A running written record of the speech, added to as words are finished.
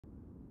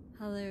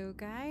Hello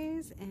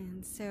guys,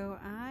 and so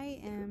I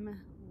am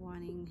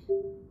wanting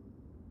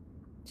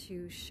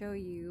to show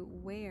you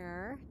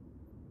where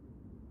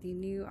the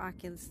new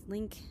Oculus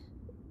Link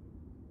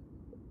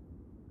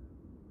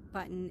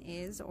button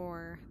is,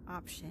 or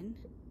option.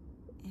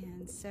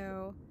 And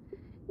so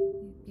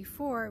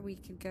before we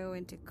could go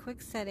into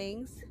quick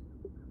settings,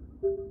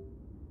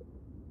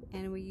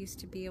 and we used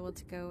to be able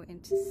to go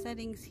into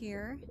settings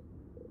here,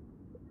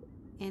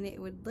 and it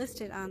would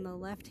list it on the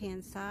left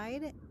hand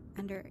side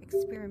under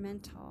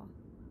experimental.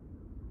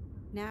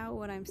 Now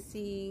what I'm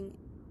seeing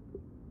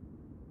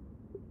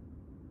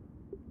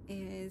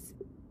is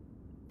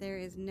there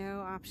is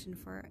no option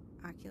for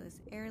Oculus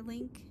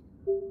Airlink,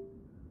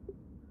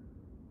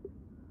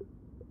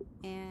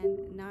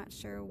 and not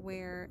sure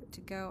where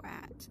to go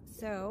at.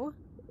 So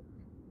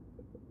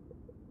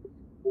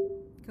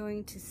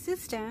going to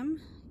system,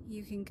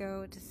 you can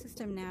go to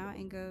system now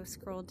and go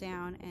scroll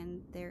down,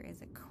 and there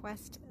is a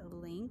Quest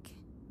link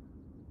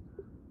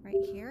right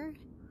here.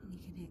 You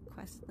can hit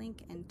Quest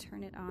link and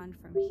turn it on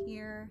from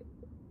here.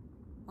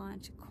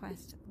 Launch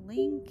Quest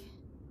link,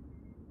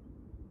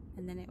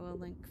 and then it will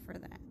link for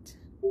that.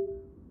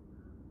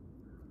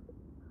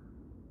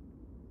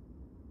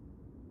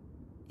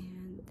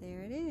 And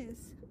there it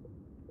is.